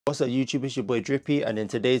What's up YouTube, it's your boy Drippy, and in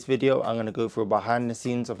today's video I'm going to go through behind the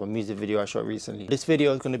scenes of a music video I shot recently. This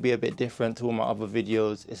video is going to be a bit different to all my other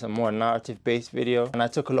videos. It's a more narrative based video, and I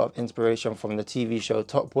took a lot of inspiration from the TV show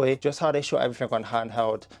Top Boy, just how they shot everything on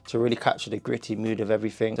handheld to really capture the gritty mood of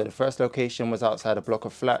everything. So the first location was outside a block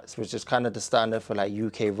of flats, which is kind of the standard for like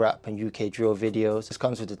UK rap and UK drill videos. This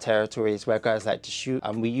comes with the territories where guys like to shoot,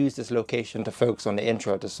 and we used this location to focus on the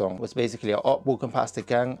intro of the song. It was basically a op walking past the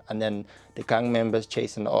gang and then the gang members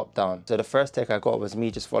chasing the op down. So the first take I got was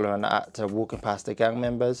me just following the actor walking past the gang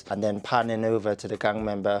members and then panning over to the gang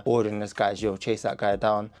member ordering this guy, yo, chase that guy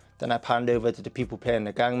down. Then I panned over to the people playing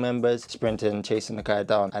the gang members, sprinting, chasing the guy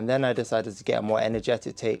down. And then I decided to get a more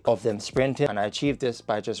energetic take of them sprinting. And I achieved this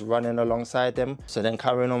by just running alongside them. So then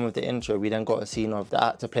carrying on with the intro, we then got a scene of the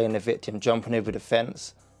actor playing the victim jumping over the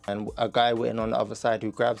fence and a guy waiting on the other side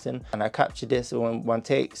who grabs him. And I captured this in one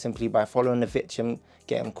take simply by following the victim,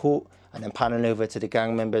 getting caught, and then panning over to the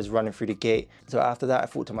gang members running through the gate. So after that I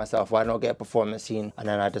thought to myself, why not get a performance scene? And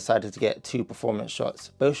then I decided to get two performance shots,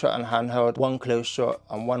 both shot on handheld, one close shot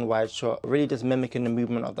and one wide shot, really just mimicking the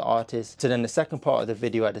movement of the artist. So then the second part of the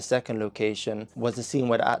video at the second location was the scene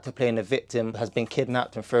where the actor playing the victim has been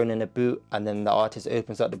kidnapped and thrown in a boot, and then the artist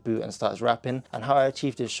opens up the boot and starts rapping. And how I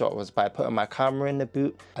achieved this shot was by putting my camera in the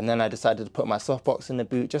boot, and then I decided to put my softbox in the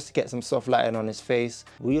boot just to get some soft lighting on his face.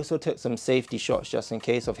 We also took some safety shots just in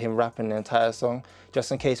case of him rapping the entire song,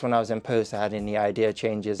 just in case when I was in post I had any idea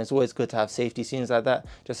changes. It's always good to have safety scenes like that,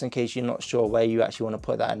 just in case you're not sure where you actually want to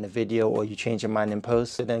put that in the video or you change your mind in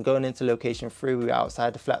post. So then going into location 3, we were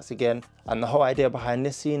outside the flats again, and the whole idea behind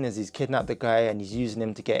this scene is he's kidnapped the guy and he's using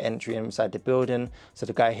him to get entry inside the building. So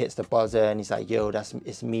the guy hits the buzzer and he's like, yo,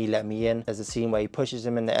 it's me, let me in. There's a scene where he pushes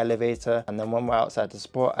him in the elevator, and then when we're outside the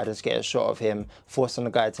spot I just get a shot of him forcing the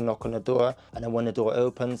guy to knock on the door, and then when the door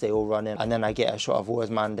opens they all run in, and then I get a shot of all his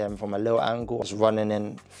man them from a low angle just running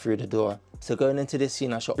in through the door. So going into this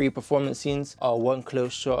scene I shot 3 performance scenes, one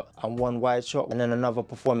close shot and one wide shot, and then another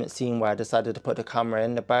performance scene where I decided to put the camera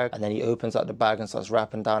in the bag, and then he opens up the bag and starts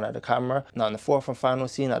rapping down at the camera. Now in the fourth and final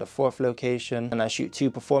scene at the 4th location, and I shoot 2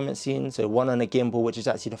 performance scenes, so one on a gimbal, which is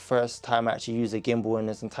actually the first time I actually use a gimbal in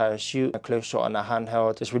this entire shoot, a close shot on the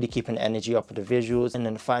handheld, just really keeping the energy up of the visuals. And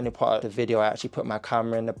then the final part of the video I actually put my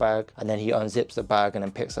camera in the bag, and then he unzips the bag and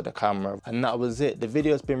then picks up the camera, and that was it. The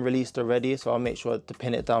video's been released already, so I'll make sure to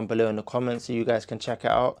pin it down below in the comments so you guys can check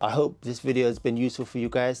it out. I hope this video has been useful for you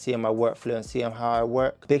guys, seeing my workflow and seeing how I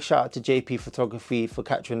work. Big shout out to Jpxphotography for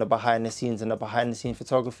capturing the behind the scenes and the behind the scenes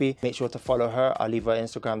photography. Make sure to follow her, I'll leave her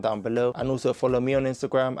Instagram down below, and also follow me on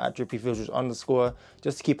Instagram at Jpxphotography_,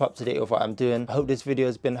 just to keep up to date with what I'm doing. I hope this video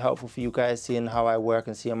has been helpful for you guys, seeing how I work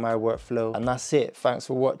and seeing my workflow. And that's it, thanks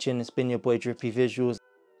for watching. It's been your boy Drippy Visuals.